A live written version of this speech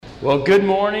Well, good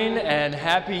morning and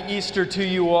happy Easter to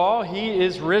you all. He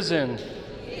is risen.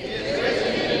 He is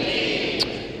risen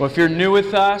indeed. Well, if you're new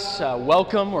with us,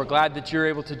 welcome. We're glad that you're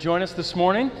able to join us this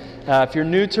morning. If you're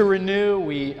new to Renew,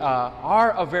 we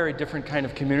are a very different kind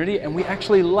of community, and we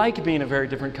actually like being a very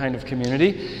different kind of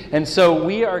community. And so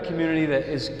we are a community that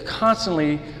is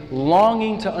constantly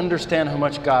longing to understand how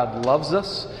much God loves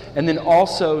us, and then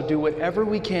also do whatever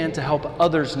we can to help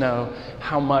others know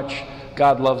how much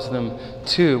God loves them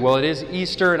too. Well, it is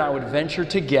Easter, and I would venture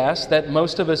to guess that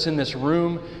most of us in this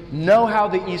room know how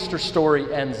the Easter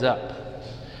story ends up.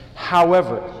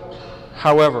 However,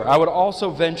 I would also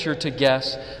venture to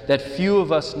guess that few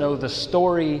of us know the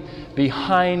story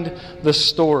behind the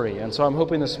story. And so I'm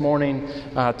hoping this morning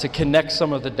to connect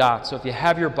some of the dots. So if you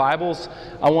have your Bibles,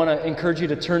 I want to encourage you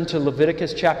to turn to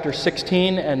Leviticus chapter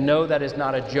 16, and no, that is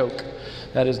not a joke.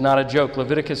 That is not a joke.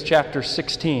 Leviticus chapter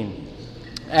 16.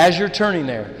 As you're turning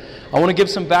there, I want to give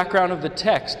some background of the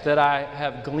text that I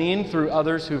have gleaned through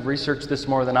others who've researched this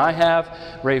more than I have.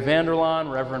 Ray Vanderlaan,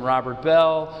 Reverend Robert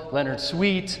Bell, Leonard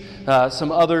Sweet,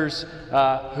 some others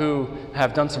who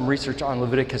have done some research on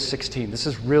Leviticus 16. This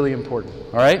is really important,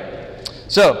 all right?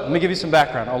 So, let me give you some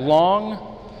background. A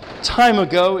long time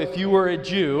ago, if you were a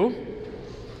Jew,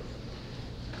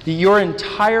 your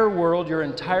entire world, your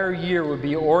entire year would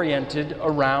be oriented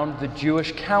around the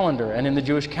Jewish calendar. And in the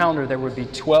Jewish calendar, there would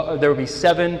be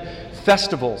 7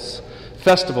 festivals,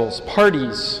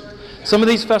 parties. Some of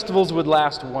these festivals would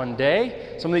last one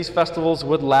day. Some of these festivals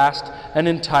would last an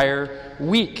entire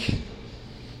week.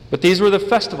 But these were the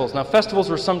festivals. Now, festivals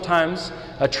were sometimes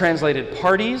translated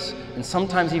parties, and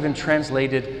sometimes even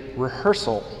translated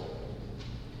rehearsal.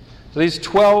 So these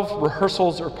 12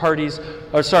 rehearsals or parties,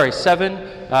 7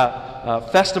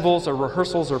 festivals or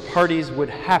rehearsals or parties would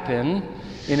happen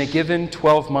in a given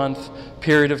 12-month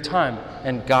period of time.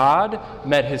 And God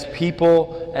met his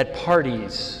people at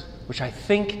parties, which I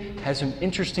think has some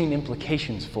interesting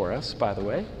implications for us, by the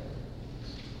way.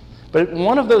 But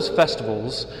one of those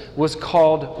festivals was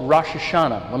called Rosh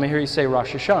Hashanah. Let me hear you say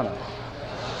Rosh Hashanah.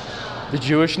 The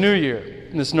Jewish New Year.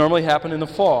 And this normally happened in the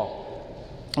fall.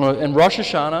 And Rosh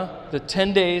Hashanah, the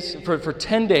 10 days, for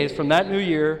 10 days from that new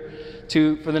year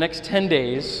for the next 10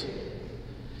 days,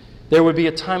 there would be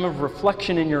a time of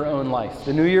reflection in your own life.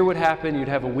 The new year would happen, you'd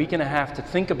have a week and a half to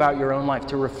think about your own life,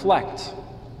 to reflect,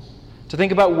 to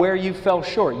think about where you fell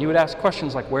short. You would ask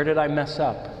questions like, where did I mess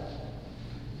up?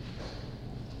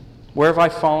 Where have I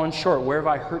fallen short? Where have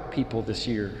I hurt people this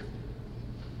year?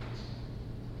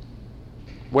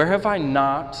 Where have I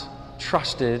not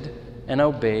trusted and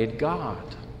obeyed God?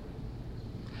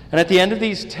 And at the end of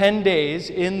these 10 days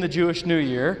in the Jewish New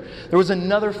Year, there was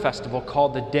another festival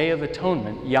called the Day of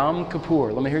Atonement, Yom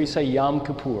Kippur. Let me hear you say Yom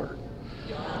Kippur.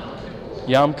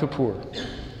 Yom Kippur.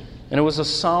 And it was a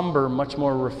somber, much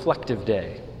more reflective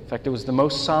day. In fact, it was the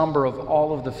most somber of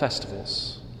all of the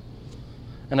festivals.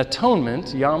 And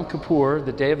atonement, Yom Kippur,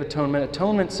 the Day of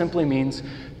atonement simply means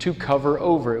to cover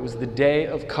over. It was the day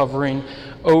of covering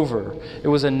over. It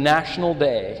was a national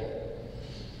day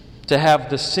to have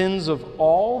the sins of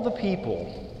all the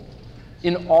people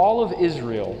in all of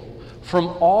Israel from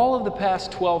all of the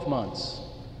past 12 months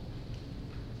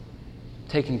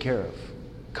taken care of,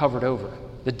 covered over.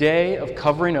 The day of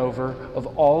covering over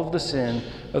of all of the sin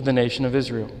of the nation of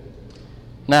Israel.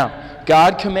 Now,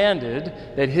 God commanded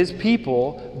that his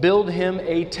people build him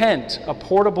a tent, a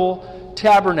portable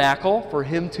tabernacle for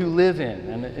him to live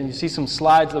in. And you see some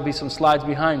slides, there'll be some slides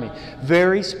behind me.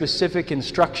 Very specific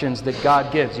instructions that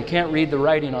God gives. You can't read the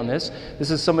writing on this.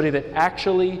 This is somebody that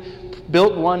actually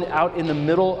built one out in the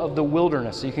middle of the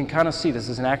wilderness. So you can kind of see this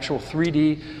is an actual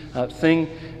 3D thing.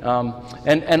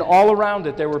 And all around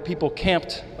it, there were people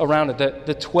camped around it.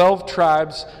 The 12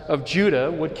 tribes of Judah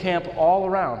would camp all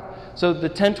around. So the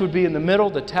tent would be in the middle,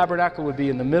 the tabernacle would be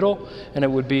in the middle, and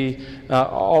it would be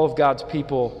all of God's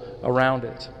people around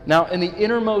it. Now, in the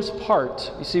innermost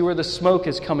part, you see where the smoke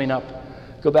is coming up.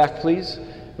 Go back, please.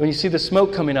 When you see the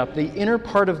smoke coming up, the inner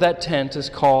part of that tent is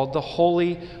called the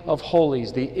Holy of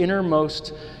Holies, the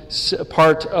innermost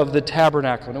part of the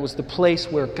tabernacle. And it was the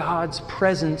place where God's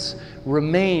presence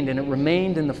remained, and it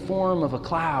remained in the form of a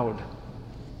cloud.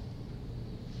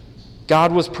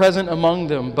 God was present among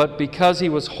them, but because he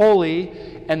was holy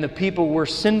and the people were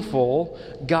sinful,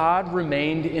 God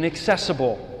remained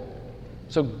inaccessible.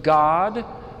 So God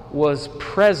was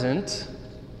present,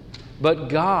 but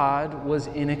God was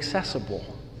inaccessible.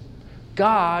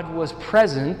 God was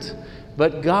present,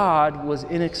 but God was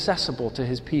inaccessible to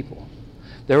his people.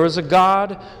 There was a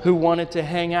God who wanted to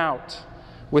hang out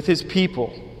with his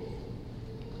people,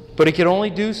 but he could only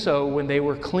do so when they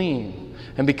were clean.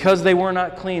 And because they were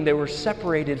not clean, they were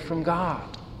separated from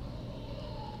God.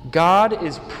 God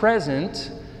is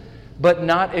present, but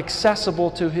not accessible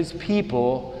to his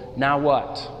people. Now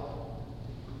what?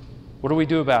 What do we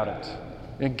do about it?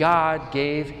 And God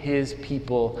gave his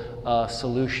people a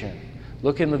solution.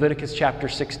 Look in Leviticus chapter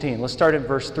 16. Let's start in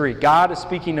verse 3. God is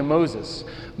speaking to Moses.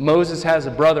 Moses has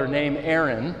a brother named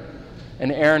Aaron,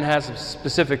 and Aaron has a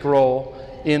specific role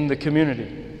in the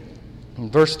community. In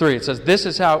verse 3, it says, "This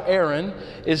is how Aaron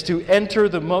is to enter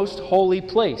the most holy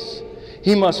place.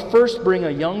 He must first bring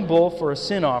a young bull for a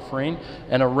sin offering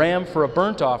and a ram for a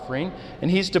burnt offering,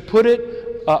 and he is to put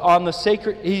on the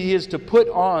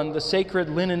sacred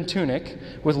linen tunic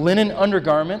with linen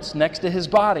undergarments next to his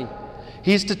body.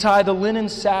 He is to tie the linen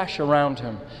sash around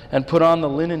him and put on the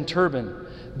linen turban.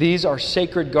 These are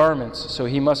sacred garments, so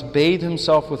he must bathe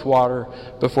himself with water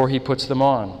before he puts them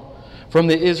on. From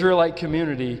the Israelite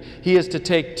community, he is to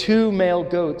take 2 male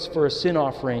goats for a sin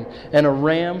offering and a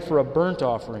ram for a burnt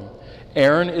offering.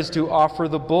 Aaron is to offer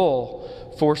the bull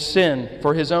for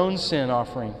his own sin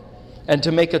offering, and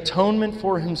to make atonement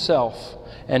for himself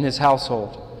and his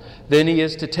household. Then he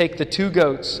is to take the 2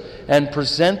 goats and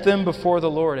present them before the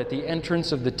Lord at the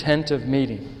entrance of the tent of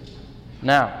meeting."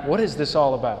 Now, what is this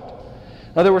all about?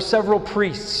 Now, there were several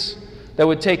priests that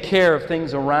would take care of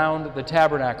things around the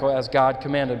tabernacle as God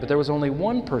commanded, but there was only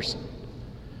one person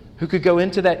who could go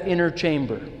into that inner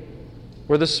chamber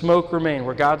where the smoke remained,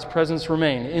 where God's presence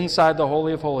remained, inside the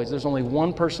Holy of Holies. There's only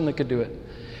one person that could do it.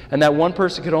 And that one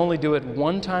person could only do it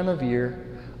one time of year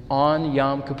on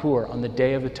Yom Kippur, on the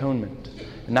Day of Atonement.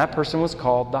 And that person was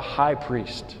called the high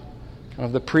priest, kind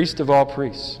of the priest of all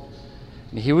priests.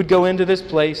 And he would go into this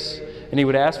place and he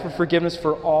would ask for forgiveness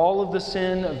for all of the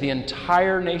sin of the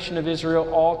entire nation of Israel,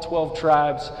 all 12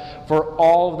 tribes, for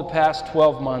all of the past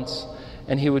 12 months.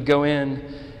 And he would go in,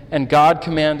 and God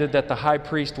commanded that the high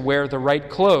priest wear the right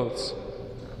clothes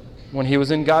when he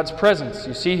was in God's presence.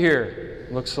 You see here,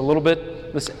 looks a little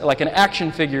bit like an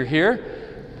action figure here,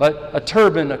 but a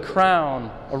turban, a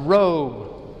crown, a robe.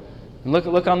 And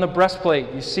look on the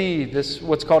breastplate. You see this,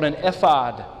 what's called an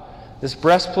ephod, this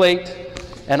breastplate.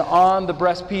 And on the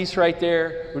breastpiece right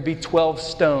there would be 12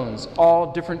 stones,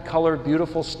 all different colored,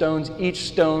 beautiful stones, each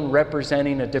stone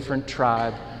representing a different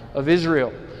tribe of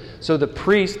Israel. So the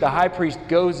priest, the high priest,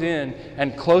 goes in,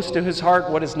 and close to his heart,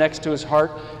 what is next to his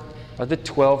heart, are the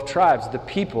 12 tribes, the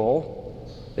people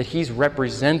that he's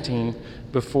representing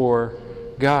before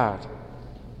God,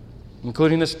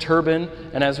 including this turban,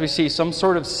 and as we see, some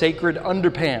sort of sacred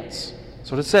underpants.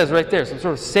 That's what it says right there, some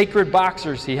sort of sacred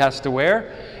boxers he has to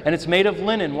wear. And it's made of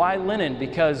linen. Why linen?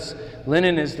 Because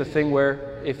linen is the thing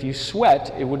where if you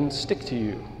sweat, it wouldn't stick to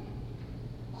you.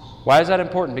 Why is that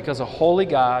important? Because a holy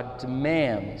God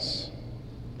demands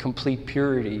complete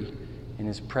purity in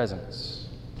his presence.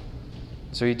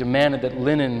 So he demanded that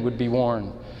linen would be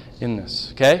worn in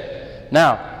this. Okay?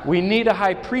 Now, we need a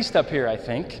high priest up here, I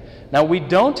think. Now, we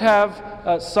don't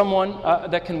have someone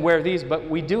that can wear these, but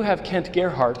we do have Kent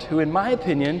Gerhardt, who, in my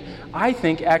opinion, I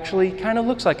think actually kind of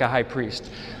looks like a high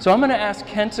priest. So I'm going to ask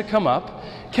Kent to come up.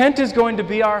 Kent is going to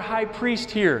be our high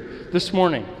priest here this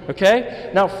morning,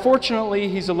 okay? Now, fortunately,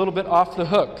 he's a little bit off the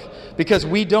hook because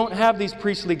we don't have these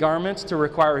priestly garments to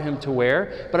require him to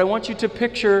wear, but I want you to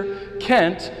picture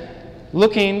Kent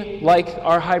looking like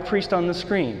our high priest on the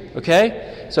screen,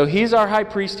 okay? So he's our high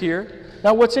priest here.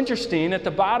 Now, what's interesting, at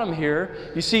the bottom here,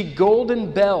 you see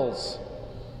golden bells.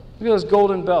 Look at those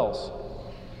golden bells.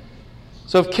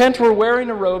 So if Kent were wearing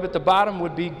a robe, at the bottom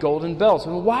would be golden bells.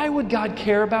 And why would God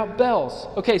care about bells?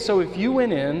 Okay, so if you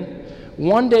went in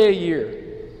one day a year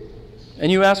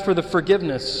and you asked for the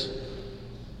forgiveness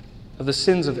of the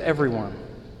sins of everyone,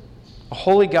 a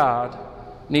holy God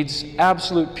needs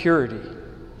absolute purity.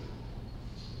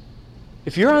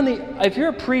 If you're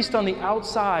a priest on the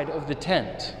outside of the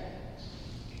tent,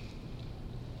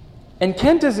 and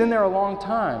Kent is in there a long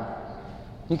time,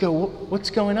 you go, what's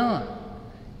going on?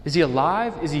 Is he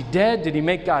alive? Is he dead? Did he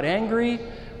make God angry?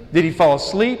 Did he fall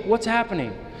asleep? What's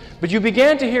happening? But you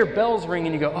began to hear bells ring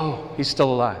and you go, oh, he's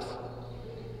still alive.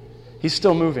 He's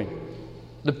still moving.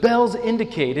 The bells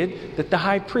indicated that the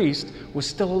high priest was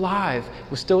still alive,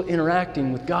 was still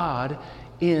interacting with God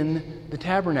in the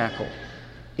tabernacle,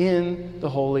 in the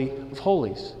Holy of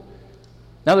Holies.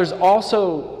 Now there's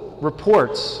also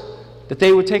reports that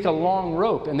they would take a long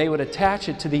rope and they would attach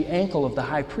it to the ankle of the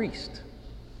high priest.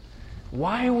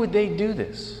 Why would they do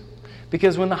this?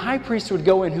 Because when the high priest would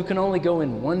go in, who can only go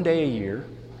in one day a year,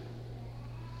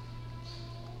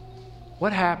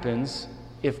 what happens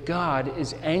if God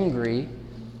is angry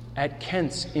at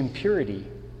Kent's impurity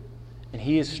and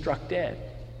he is struck dead?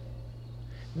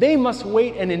 They must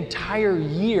wait an entire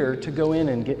year to go in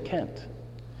and get Kent.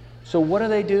 So what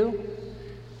do?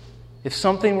 if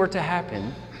something were to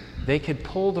happen, they could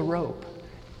pull the rope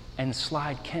and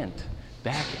slide Kent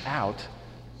back out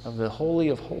of the Holy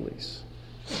of Holies.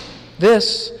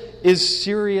 This is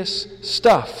serious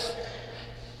stuff.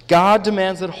 God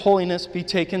demands that holiness be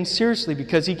taken seriously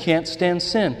because he can't stand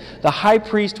sin. The high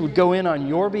priest would go in on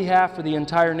your behalf for the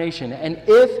entire nation. And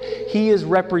if he is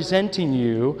representing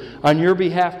you on your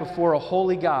behalf before a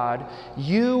holy God,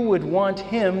 you would want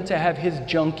him to have his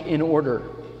junk in order.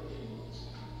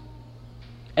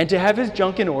 And to have his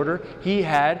junk in order, he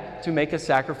had to make a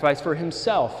sacrifice for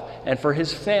himself and for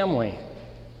his family.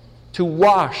 To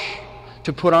wash,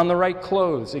 to put on the right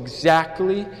clothes,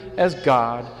 exactly as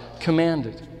God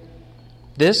commanded.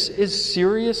 This is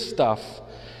serious stuff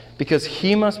because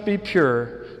he must be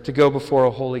pure to go before a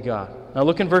holy God. Now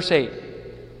look in verse 8.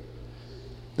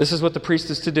 This is what the priest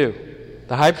is to do.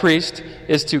 The high priest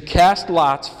is to cast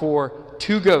lots for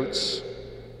 2 goats.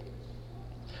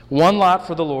 One lot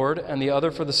for the Lord and the other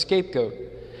for the scapegoat.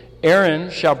 Aaron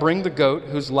shall bring the goat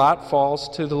whose lot falls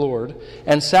to the Lord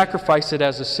and sacrifice it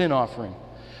as a sin offering.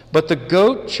 But the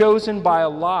goat chosen by a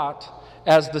lot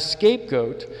as the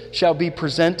scapegoat shall be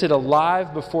presented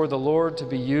alive before the Lord to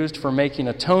be used for making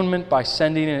atonement by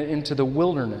sending it into the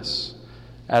wilderness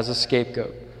as a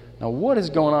scapegoat. Now, what is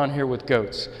going on here with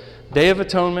goats? Day of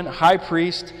Atonement, high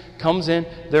priest comes in.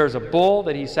 There's a bull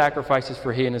that he sacrifices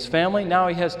for he and his family. Now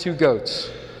he has 2 goats.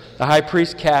 The high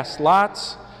priest casts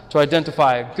lots to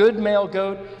identify a good male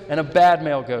goat and a bad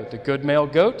male goat. The good male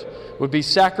goat would be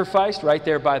sacrificed right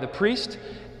there by the priest,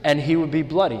 and he would be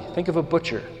bloody. Think of a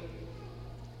butcher.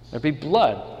 There'd be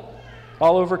blood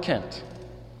all over Kent.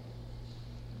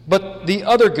 But the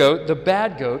other goat, the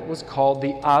bad goat, was called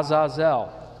the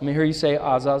Azazel. Let me hear you say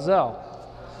Azazel.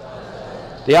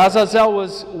 The Azazel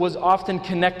was often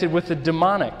connected with the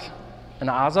demonic. And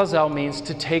Azazel means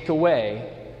to take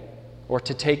away or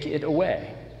to take it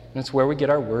away. And it's where we get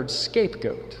our word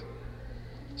scapegoat.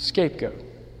 Scapegoat.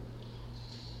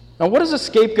 Now, what does a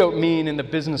scapegoat mean in the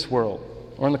business world?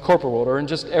 Or in the corporate world, or in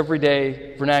just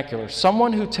everyday vernacular?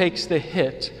 Someone who takes the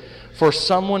hit for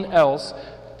someone else.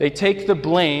 They take the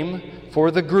blame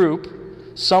for the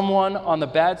group. Someone on the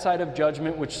bad side of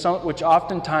judgment, which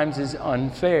oftentimes is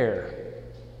unfair.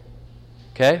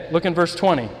 Okay? Look in verse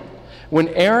 20. When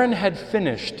Aaron had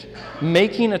finished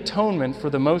making atonement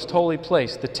for the most holy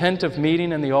place, the tent of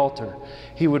meeting and the altar,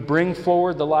 he would bring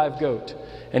forward the live goat.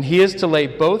 And he is to lay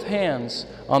both hands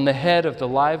on the head of the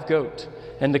live goat,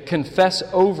 and to confess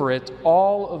over it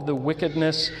all of the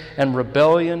wickedness and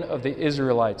rebellion of the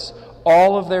Israelites,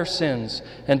 all of their sins,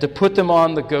 and to put them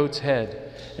on the goat's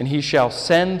head. And he shall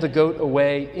send the goat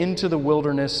away into the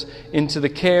wilderness, into the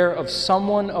care of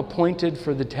someone appointed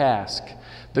for the task.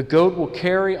 The goat will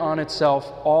carry on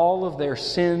itself all of their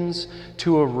sins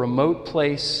to a remote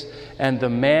place, and the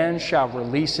man shall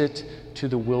release it to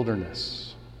the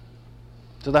wilderness.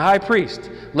 So the high priest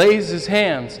lays his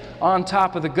hands on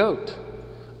top of the goat,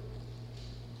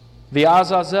 the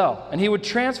Azazel, and he would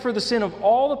transfer the sin of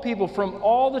all the people from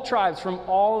all the tribes, from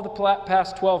all of the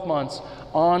past 12 months,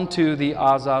 onto the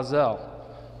Azazel.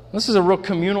 This is a real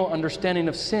communal understanding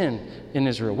of sin in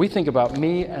Israel. We think about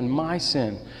me and my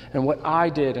sin and what I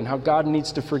did and how God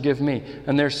needs to forgive me,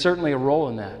 and there's certainly a role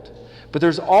in that. But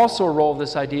there's also a role of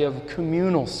this idea of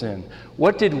communal sin.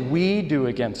 What did we do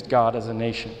against God as a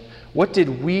nation? What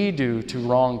did we do to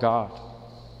wrong God?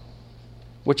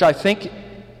 Which I think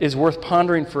is worth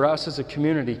pondering for us as a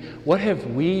community. What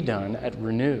have we done at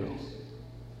Renew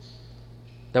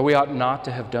that we ought not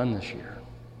to have done this year?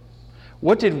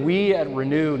 What did we at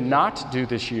Renew not do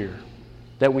this year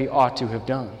that we ought to have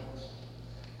done?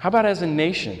 How about as a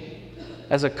nation,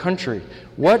 as a country?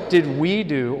 What did we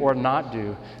do or not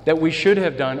do that we should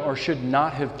have done or should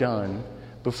not have done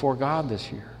before God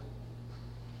this year?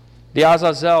 The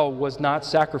Azazel was not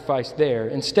sacrificed there.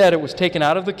 Instead, it was taken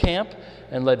out of the camp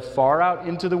and led far out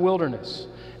into the wilderness.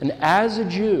 And as a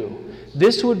Jew,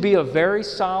 this would be a very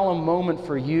solemn moment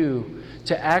for you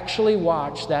to actually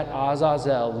watch that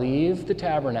Azazel leave the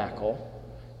tabernacle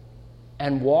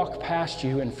and walk past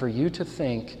you, and for you to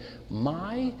think,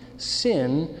 my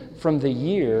sin from the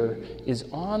year is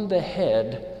on the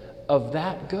head of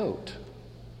that goat.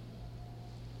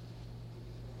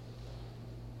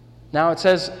 Now it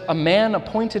says, a man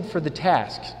appointed for the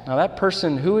task. Now that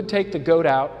person who would take the goat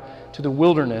out to the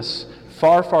wilderness,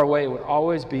 far, far away, would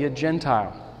always be a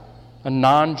Gentile, a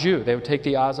non-Jew. They would take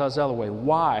the Azazel away.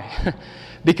 Why?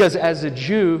 Because as a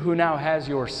Jew who now has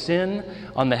your sin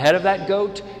on the head of that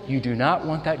goat, you do not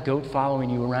want that goat following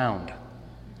you around.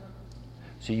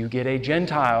 So you get a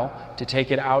Gentile to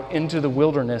take it out into the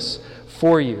wilderness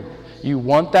for you. You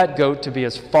want that goat to be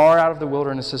as far out of the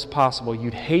wilderness as possible.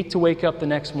 You'd hate to wake up the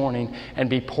next morning and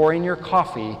be pouring your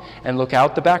coffee and look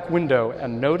out the back window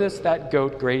and notice that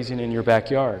goat grazing in your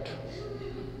backyard.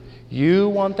 You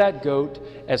want that goat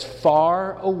as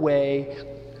far away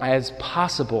as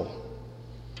possible.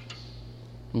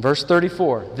 In verse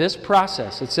 34, this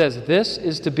process, it says, this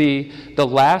is to be the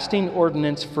lasting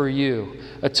ordinance for you.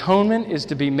 Atonement is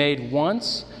to be made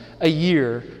once a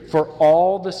year for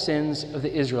all the sins of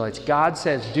the Israelites. God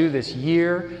says, do this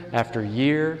year after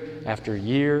year after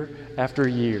year after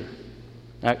year.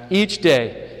 Now, each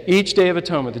day of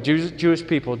atonement, the Jewish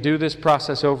people do this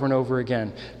process over and over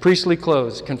again. Priestly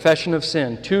clothes, confession of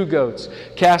sin, 2 goats,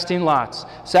 casting lots,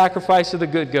 sacrifice of the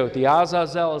good goat. The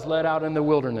Azazel is led out in the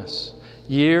wilderness,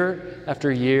 year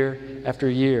after year after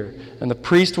year. And the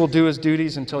priest will do his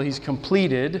duties until he's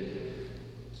completed,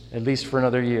 at least for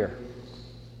another year.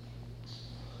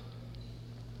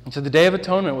 And so the Day of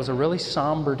Atonement was a really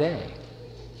somber day.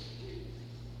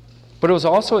 But it was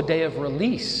also a day of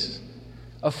release,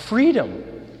 of freedom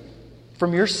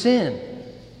from your sin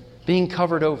being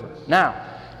covered over. Now,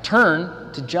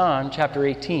 turn to John chapter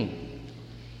 18.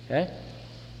 Okay?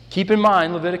 Keep in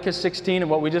mind Leviticus 16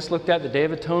 and what we just looked at, the Day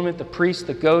of Atonement, the priests,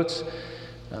 the goats,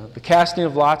 the casting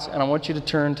of lots, and I want you to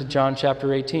turn to John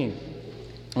chapter 18.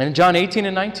 And in John 18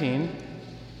 and 19,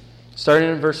 starting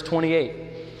in verse 28,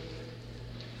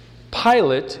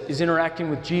 Pilate is interacting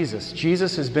with Jesus.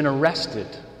 Jesus has been arrested.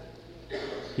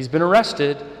 He's been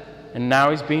arrested, and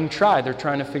now he's being tried. They're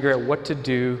trying to figure out what to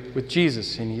do with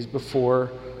Jesus, and he's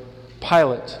before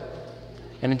Pilate.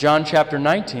 And in John chapter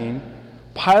 19,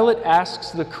 Pilate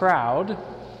asks the crowd,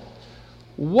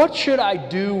 what should I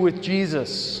do with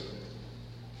Jesus?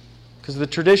 Because the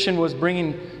tradition was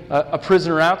bringing a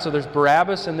prisoner out, so there's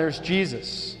Barabbas and there's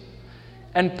Jesus.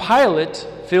 And Pilate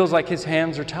feels like his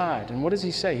hands are tied. And what does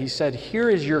he say? He said, here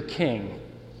is your king.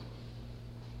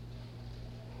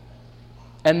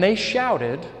 And they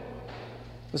shouted,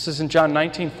 this is in John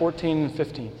 19, 14, and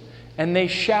 15. And they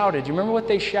shouted, you remember what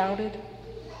they shouted?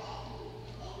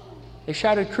 They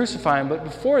shouted, crucify him. But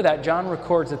before that, John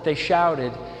records that they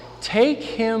shouted, take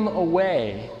him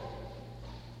away.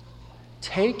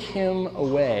 Take him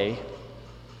away.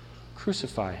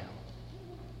 Crucify him.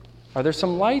 Are there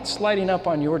some lights lighting up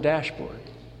on your dashboard?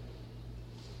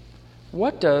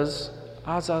 What does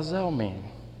Azazel mean?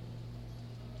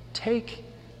 Take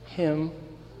him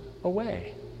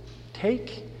away.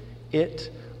 Take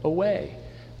it away.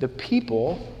 The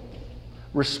people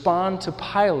respond to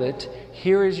Pilate,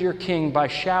 here is your king, by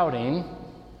shouting,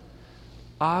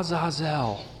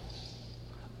 Azazel,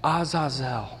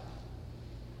 Azazel.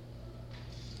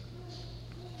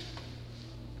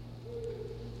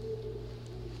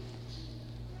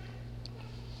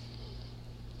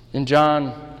 In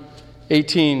John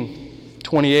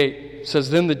 18:28, it says,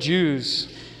 then the Jews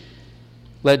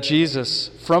led Jesus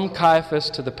from Caiaphas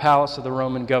to the palace of the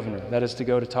Roman governor. That is to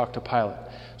go to talk to Pilate.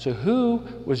 So who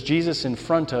was Jesus in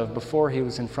front of before he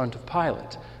was in front of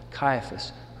Pilate?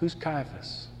 Caiaphas. Who's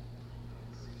Caiaphas?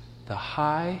 The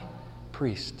high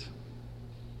priest.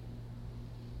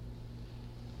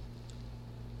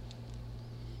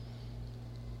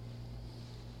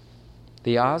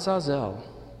 The Azazel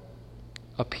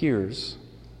appears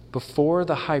before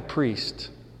the high priest,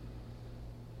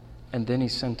 and then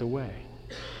he's sent away.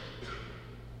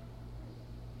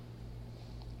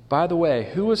 By the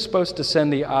way, who was supposed to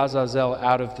send the Azazel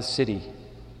out of the city?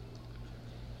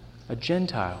 A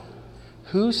Gentile.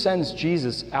 Who sends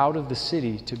Jesus out of the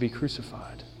city to be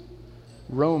crucified?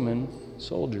 Roman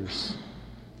soldiers,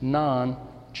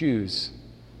 non-Jews,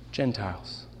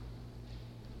 Gentiles.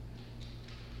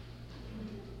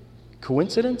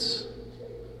 Coincidence?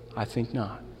 I think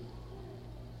not.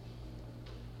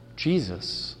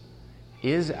 Jesus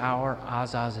is our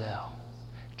Azazel.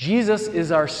 Jesus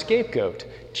is our scapegoat.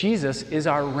 Jesus is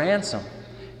our ransom.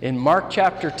 In Mark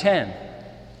chapter 10,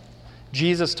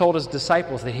 Jesus told his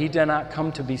disciples that he did not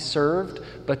come to be served,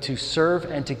 but to serve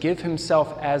and to give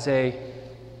himself as a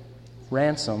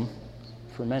ransom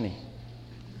for many.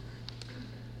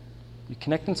 You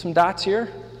connecting some dots here?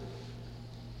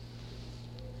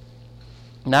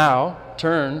 Now,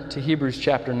 turn to Hebrews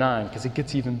chapter 9, because it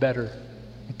gets even better.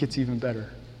 It gets even better.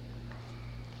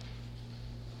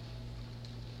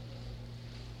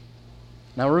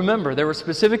 Now remember, there were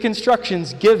specific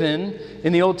instructions given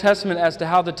in the Old Testament as to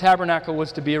how the tabernacle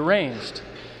was to be arranged.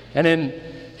 And in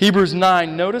Hebrews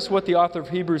 9, notice what the author of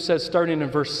Hebrews says starting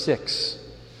in verse 6.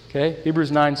 Okay?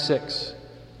 Hebrews 9:6.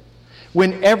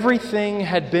 When everything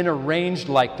had been arranged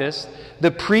like this,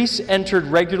 the priests entered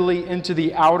regularly into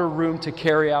the outer room to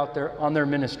carry out their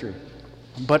ministry.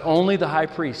 But only the high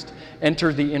priest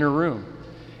entered the inner room,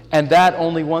 and that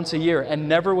only once a year, and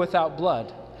never without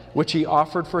blood, which he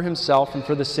offered for himself and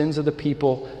for the sins of the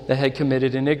people that had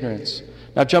committed in ignorance.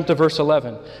 Now jump to verse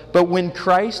 11. But when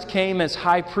Christ came as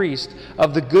high priest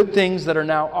of the good things that are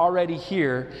now already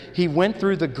here, he went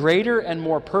through the greater and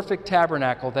more perfect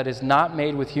tabernacle that is not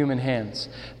made with human hands.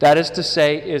 That is to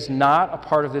say, is not a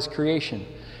part of this creation.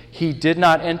 He did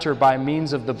not enter by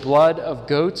means of the blood of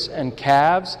goats and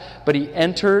calves, but he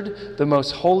entered the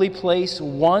most holy place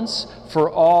once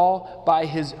for all by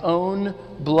his own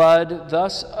blood,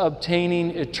 thus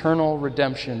obtaining eternal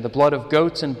redemption. The blood of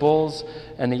goats and bulls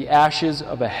and the ashes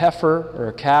of a heifer or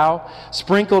a cow,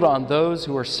 sprinkled on those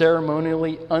who are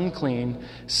ceremonially unclean,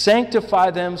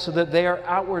 sanctify them so that they are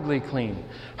outwardly clean.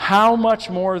 How much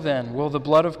more then will the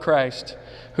blood of Christ,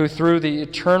 who through the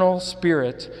eternal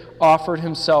Spirit offered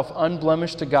himself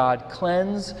unblemished to God,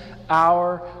 cleanse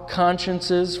our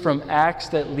consciences from acts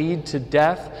that lead to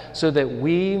death, so that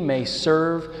we may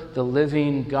serve the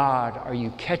living God? Are you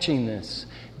catching this?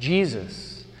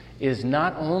 Jesus is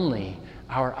not only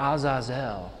our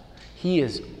Azazel, he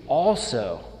is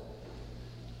also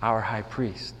our high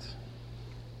priest.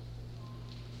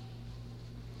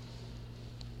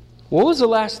 What was the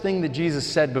last thing that Jesus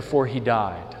said before he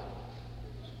died?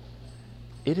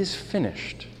 It is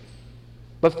finished.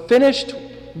 But finished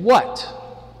what?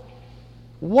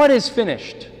 What is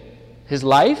finished? His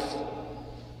life?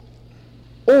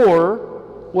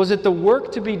 Or was it the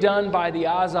work to be done by the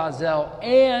Azazel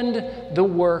and the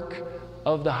work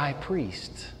of the high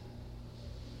priest?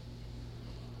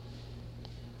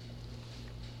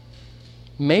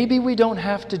 Maybe we don't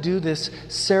have to do this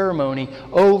ceremony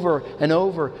over and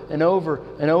over and over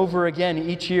and over again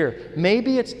each year.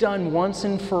 Maybe it's done once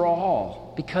and for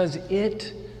all because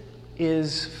it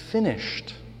is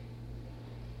finished.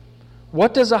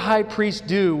 What does a high priest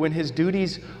do when his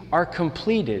duties are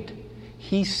completed?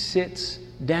 He sits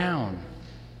down.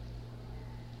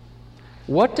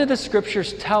 What do the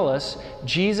Scriptures tell us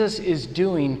Jesus is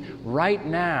doing right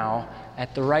now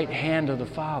at the right hand of the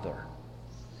Father?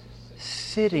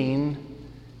 Sitting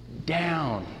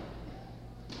down.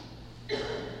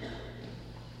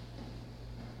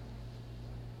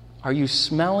 Are you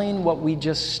smelling what we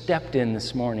just stepped in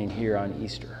this morning here on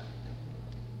Easter?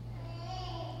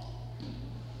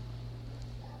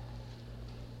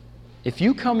 If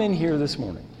you come in here this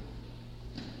morning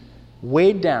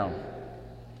weighed down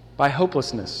by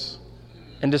hopelessness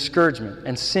and discouragement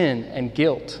and sin and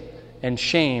guilt and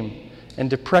shame and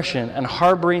depression and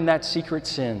harboring that secret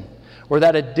sin or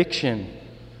that addiction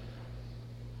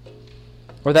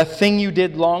or that thing you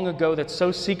did long ago that's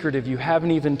so secretive you haven't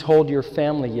even told your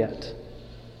family yet,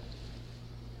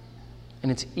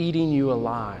 and it's eating you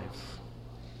alive,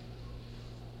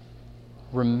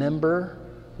 remember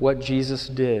what Jesus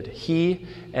did. He,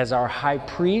 as our high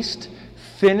priest,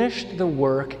 finished the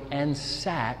work and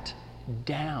sat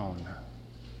down.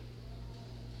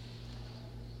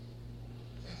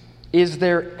 Is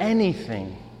there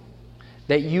anything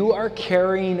that you are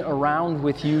carrying around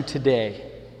with you today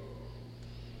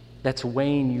that's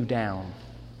weighing you down?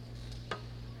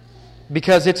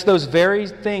 Because it's those very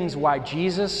things why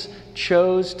Jesus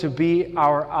chose to be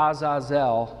our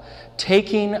Azazel,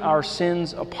 taking our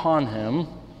sins upon him,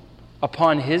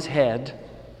 upon his head,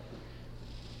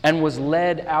 and was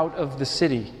led out of the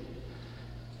city.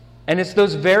 And it's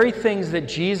those very things that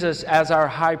Jesus, as our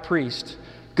high priest,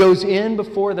 goes in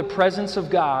before the presence of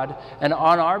God and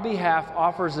on our behalf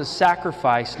offers a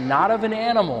sacrifice, not of an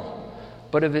animal,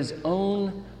 but of his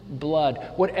own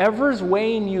blood. Whatever's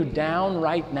weighing you down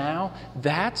right now,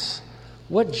 that's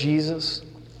what Jesus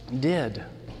did.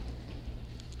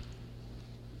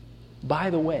 By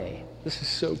the way, this is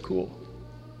so cool.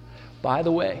 By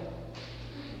the way,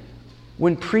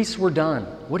 when priests were done,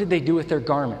 what did they do with their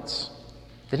garments?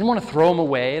 They didn't want to throw them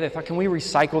away. They thought, can we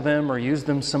recycle them or use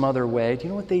them some other way? Do you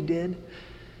know what they did?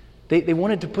 They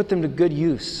wanted to put them to good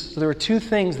use. So there were two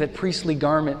things that priestly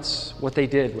garments, what they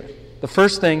did with. The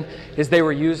first thing is they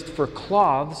were used for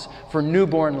cloths for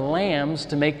newborn lambs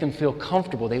to make them feel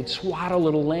comfortable. They would swaddle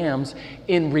little lambs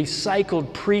in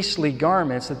recycled priestly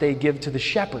garments that they'd give to the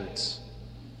shepherds.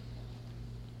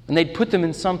 And they'd put them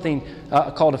in something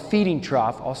called a feeding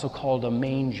trough, also called a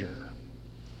manger.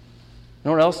 You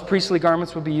know what else priestly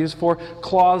garments would be used for?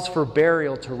 Cloths for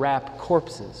burial to wrap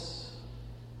corpses.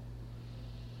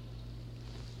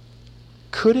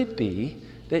 Could it be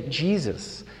that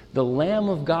Jesus, the Lamb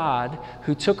of God,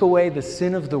 who took away the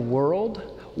sin of the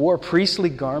world, wore priestly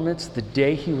garments the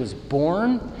day he was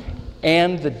born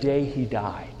and the day he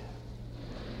died?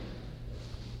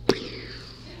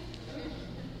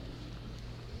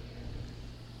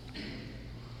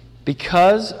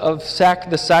 Because of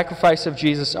the sacrifice of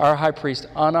Jesus, our high priest,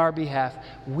 on our behalf,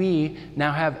 we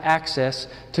now have access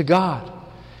to God.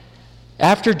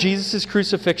 After Jesus'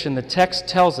 crucifixion, the text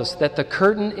tells us that the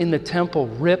curtain in the temple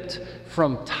ripped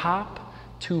from top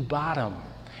to bottom.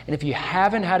 And if you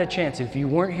haven't had a chance, if you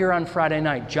weren't here on Friday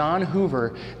night, John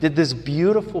Hoover did this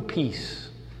beautiful piece.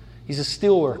 He's a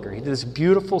steel worker. He did this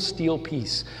beautiful steel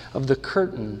piece of the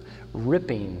curtain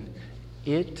ripping.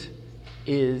 It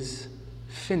is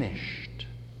finished.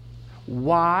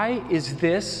 Why is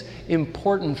this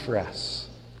important for us?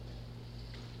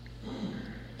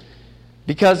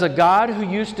 Because a God who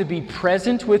used to be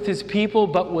present with his people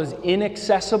but was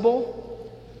inaccessible,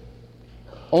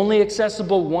 only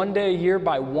accessible one day a year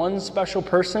by one special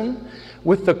person,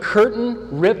 with the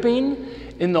curtain ripping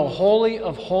in the Holy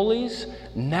of Holies,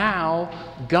 now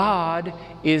God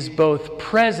is both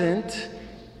present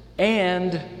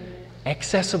and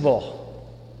accessible.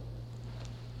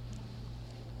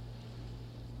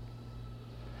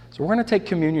 So we're going to take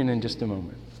communion in just a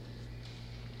moment.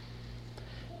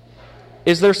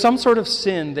 Is there some sort of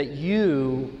sin that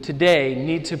you today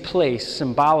need to place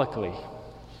symbolically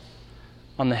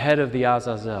on the head of the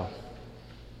Azazel?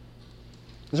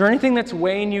 Is there anything that's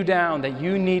weighing you down that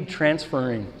you need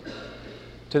transferring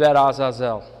to that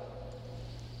Azazel?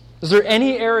 Is there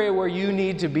any area where you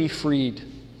need to be freed?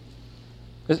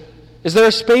 Is there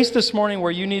a space this morning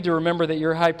where you need to remember that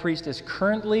your high priest is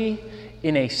currently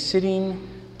in a sitting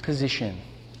position?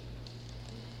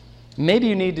 Maybe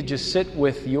you need to just sit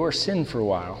with your sin for a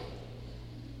while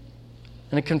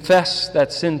and to confess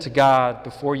that sin to God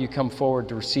before you come forward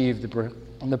to receive the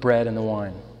bread and the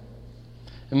wine.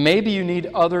 And maybe you need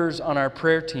others on our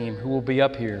prayer team who will be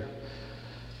up here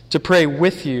to pray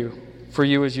with you for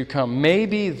you as you come.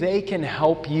 Maybe they can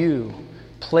help you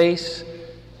place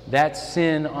that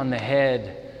sin on the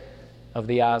head of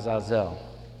the Azazel.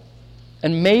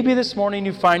 And maybe this morning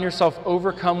you find yourself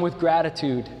overcome with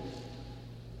gratitude.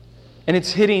 And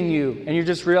it's hitting you, and you're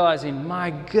just realizing,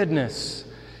 my goodness,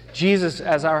 Jesus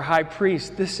as our high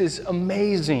priest, this is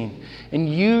amazing. And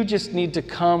you just need to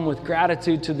come with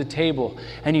gratitude to the table.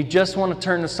 And you just want to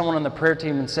turn to someone on the prayer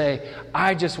team and say,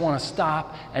 I just want to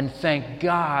stop and thank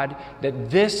God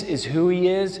that this is who He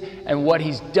is and what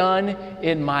He's done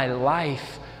in my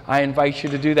life. I invite you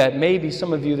to do that. Maybe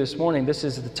some of you this morning, this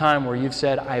is the time where you've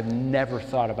said, I've never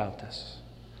thought about this.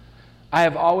 I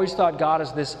have always thought God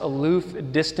as this aloof,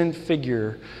 distant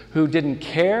figure who didn't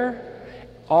care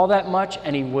all that much,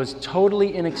 and He was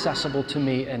totally inaccessible to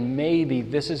me. And maybe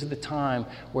this is the time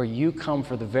where you come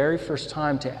for the very first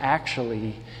time to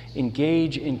actually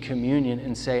engage in communion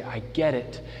and say, I get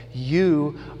it.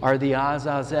 You are the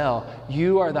Azazel.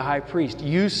 You are the high priest.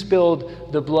 You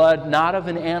spilled the blood not of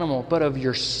an animal, but of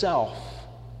yourself.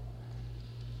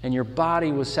 And your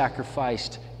body was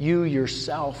sacrificed, you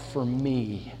yourself, for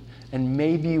me. And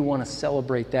maybe you want to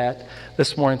celebrate that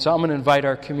this morning. So I'm going to invite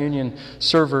our communion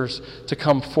servers to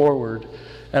come forward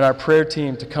and our prayer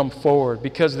team to come forward,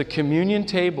 because the communion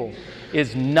table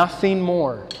is nothing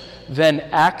more than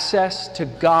access to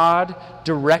God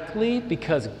directly,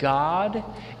 because God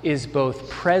is both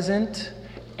present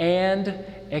and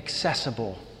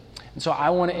accessible. And so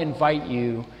I want to invite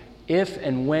you, if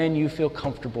and when you feel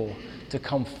comfortable, to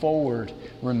come forward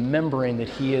remembering that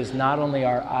He is not only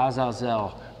our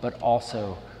Azazel, but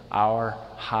also our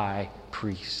high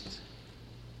priest.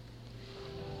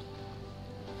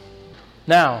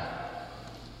 Now,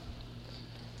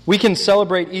 we can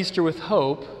celebrate Easter with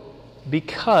hope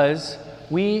because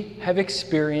we have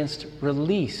experienced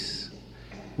release.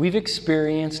 We've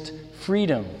experienced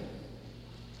freedom.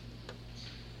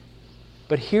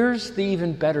 But here's the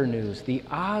even better news. The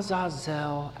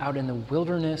Azazel out in the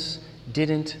wilderness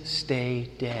didn't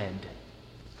stay dead.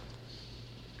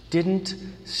 Didn't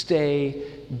stay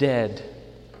dead.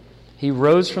 He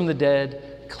rose from the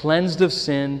dead, cleansed of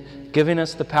sin, giving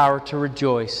us the power to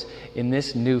rejoice in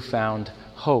this newfound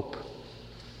hope.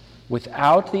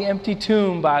 Without the empty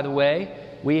tomb, by the way,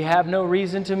 we have no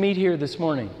reason to meet here this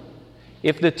morning.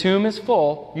 If the tomb is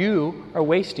full, you are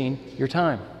wasting your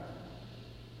time.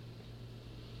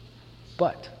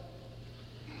 But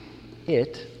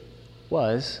it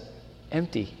was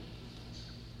empty.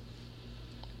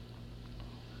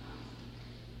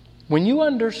 When you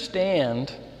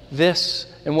understand this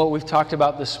and what we've talked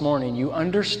about this morning, you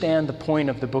understand the point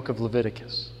of the book of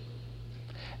Leviticus.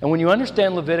 And when you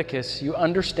understand Leviticus, you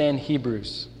understand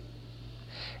Hebrews.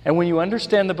 And when you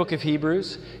understand the book of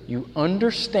Hebrews, you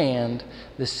understand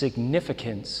the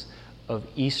significance of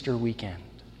Easter weekend.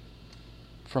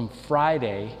 From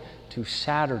Friday to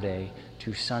Saturday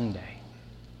to Sunday.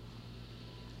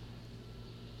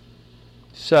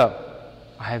 So,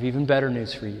 I have even better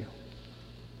news for you.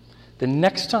 The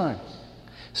next time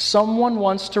someone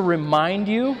wants to remind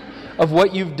you of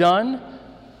what you've done,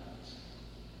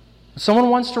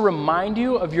 someone wants to remind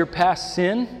you of your past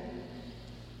sin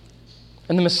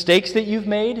and the mistakes that you've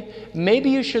made,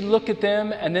 maybe you should look at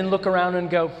them and then look around and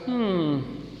go,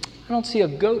 I don't see a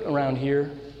goat around here.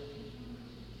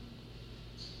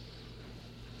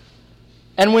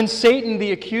 And when Satan,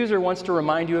 the accuser, wants to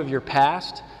remind you of your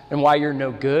past and why you're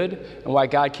no good and why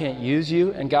God can't use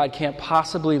you and God can't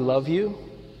possibly love you,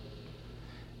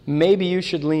 maybe you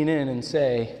should lean in and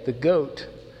say, the goat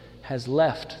has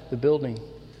left the building.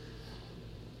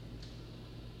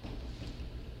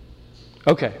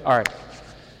 Okay, all right.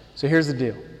 So here's the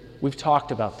deal. We've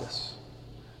talked about this.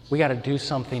 We got to do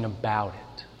something about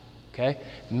it. Okay?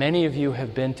 Many of you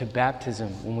have been to baptism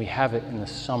when we have it in the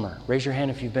summer. Raise your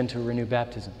hand if you've been to a Renew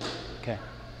baptism. Okay.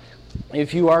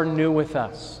 If you are new with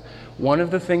us, one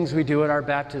of the things we do at our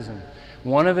baptism,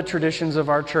 one of the traditions of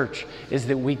our church, is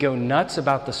that we go nuts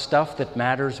about the stuff that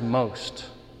matters most.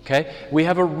 Okay? We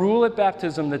have a rule at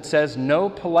baptism that says no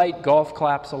polite golf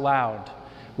claps allowed.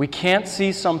 We can't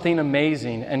see something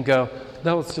amazing and go,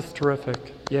 that was just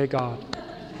terrific. Yay, God.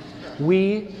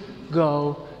 We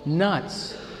go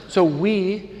nuts. So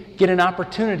we get an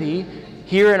opportunity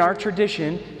here in our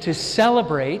tradition to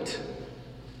celebrate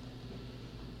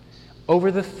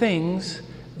over the things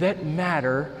that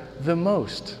matter the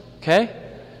most. Okay?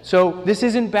 So this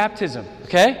isn't baptism.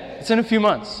 Okay? It's in a few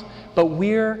months. But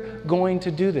we're going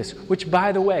to do this. Which,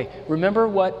 by the way, remember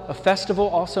what a festival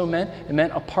also meant? It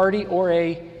meant a party or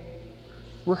a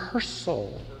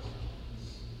rehearsal.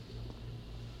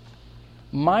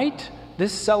 Might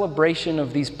this celebration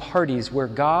of these parties where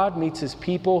God meets His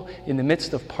people in the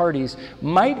midst of parties,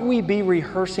 might we be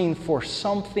rehearsing for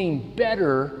something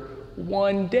better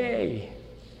one day?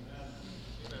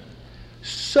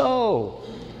 So,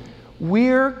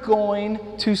 we're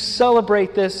going to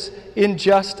celebrate this in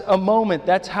just a moment.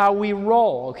 That's how we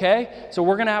roll, okay? So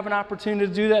we're going to have an opportunity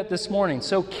to do that this morning.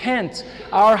 So Kent,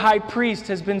 our high priest,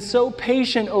 has been so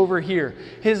patient over here.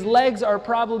 His legs are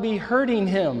probably hurting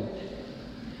him.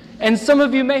 And some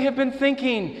of you may have been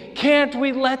thinking, can't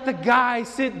we let the guy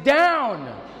sit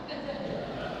down?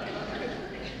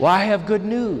 Well, I have good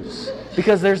news,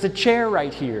 because there's a chair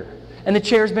right here, and the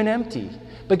chair's been empty.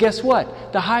 But guess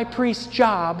what? The high priest's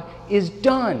job is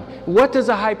done. What does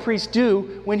a high priest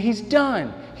do when he's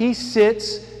done? He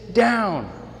sits down.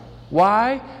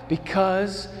 Why?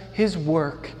 Because his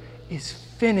work is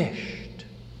finished.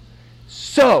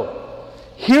 So,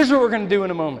 here's what we're going to do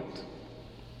in a moment.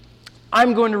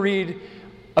 I'm going to read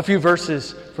a few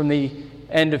verses from the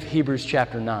end of Hebrews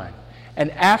chapter 9.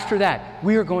 And after that,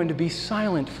 we are going to be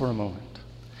silent for a moment.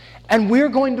 And we're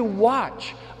going to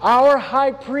watch our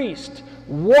high priest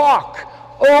walk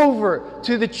over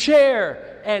to the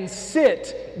chair and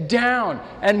sit down.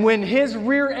 And when his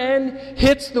rear end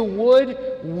hits the wood,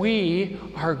 we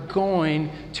are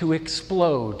going to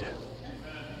explode.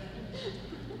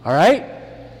 All right?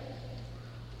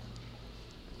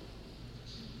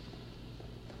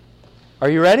 Are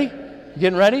you ready? You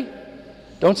getting ready?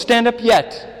 Don't stand up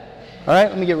yet. All right,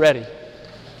 let me get ready.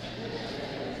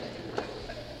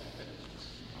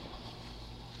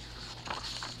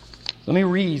 Let me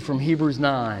read from Hebrews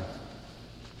 9.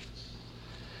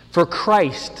 For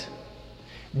Christ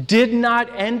did not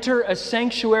enter a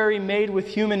sanctuary made with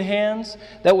human hands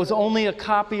that was only a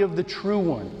copy of the true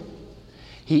one.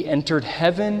 He entered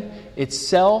heaven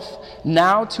itself,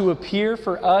 now to appear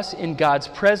for us in God's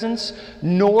presence,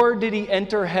 nor did he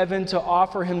enter heaven to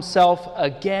offer himself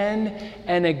again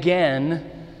and again,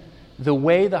 the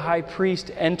way the high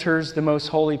priest enters the most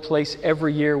holy place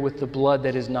every year with the blood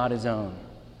that is not his own.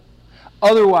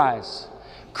 Otherwise,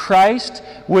 Christ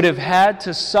would have had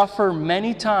to suffer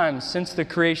many times since the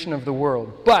creation of the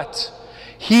world. But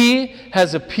he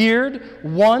has appeared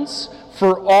once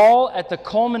for all at the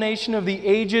culmination of the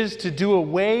ages to do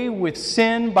away with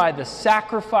sin by the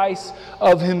sacrifice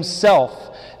of himself.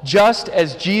 Just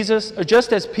as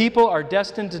people are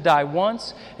destined to die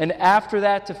once and after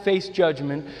that to face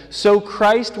judgment, so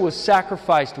Christ was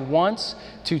sacrificed once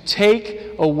to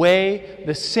take away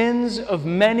the sins of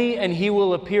many, and he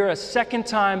will appear a second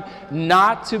time,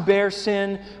 not to bear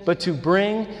sin, but to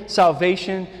bring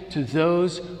salvation to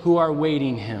those who are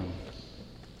waiting him.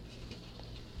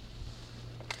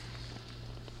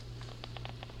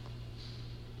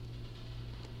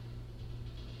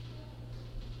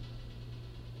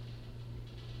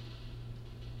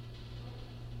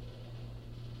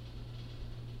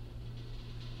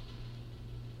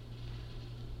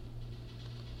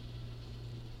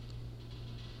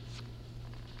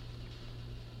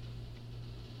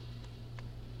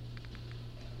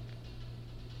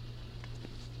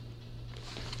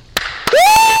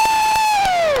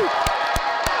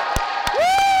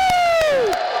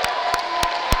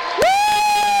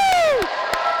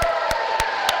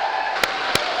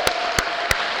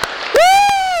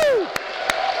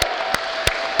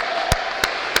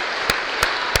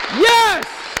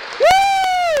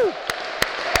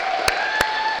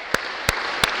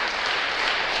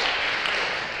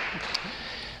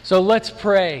 So let's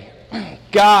pray.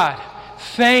 God,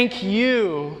 thank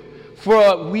you for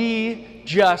what we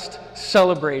just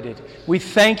celebrated. We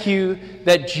thank you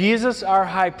that Jesus, our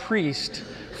high priest,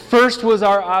 first was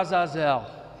our Azazel,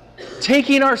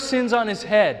 taking our sins on his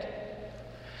head.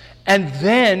 And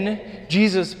then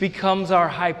Jesus becomes our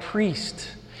high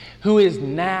priest, who is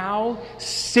now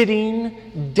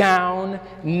sitting down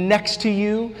next to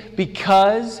you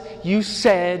because you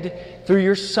said through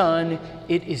your Son,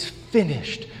 it is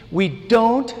finished. We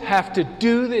don't have to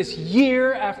do this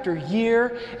year after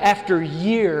year after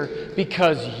year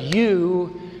because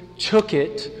you took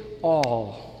it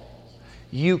all.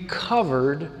 You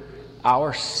covered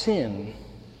our sin.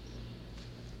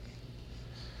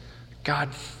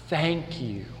 God, thank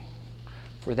you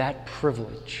for that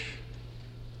privilege.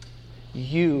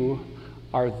 You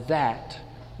are that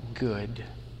good.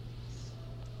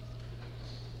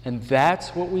 And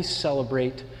that's what we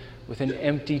celebrate with an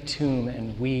empty tomb,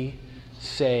 and we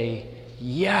say,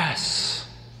 yes,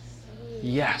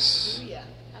 yes.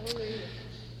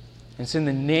 And it's in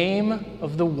the name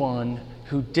of the one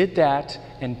who did that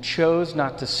and chose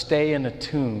not to stay in a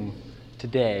tomb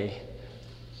today,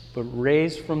 but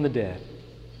raised from the dead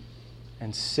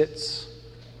and sits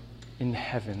in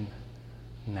heaven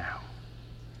now.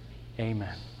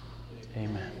 Amen.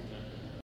 Amen.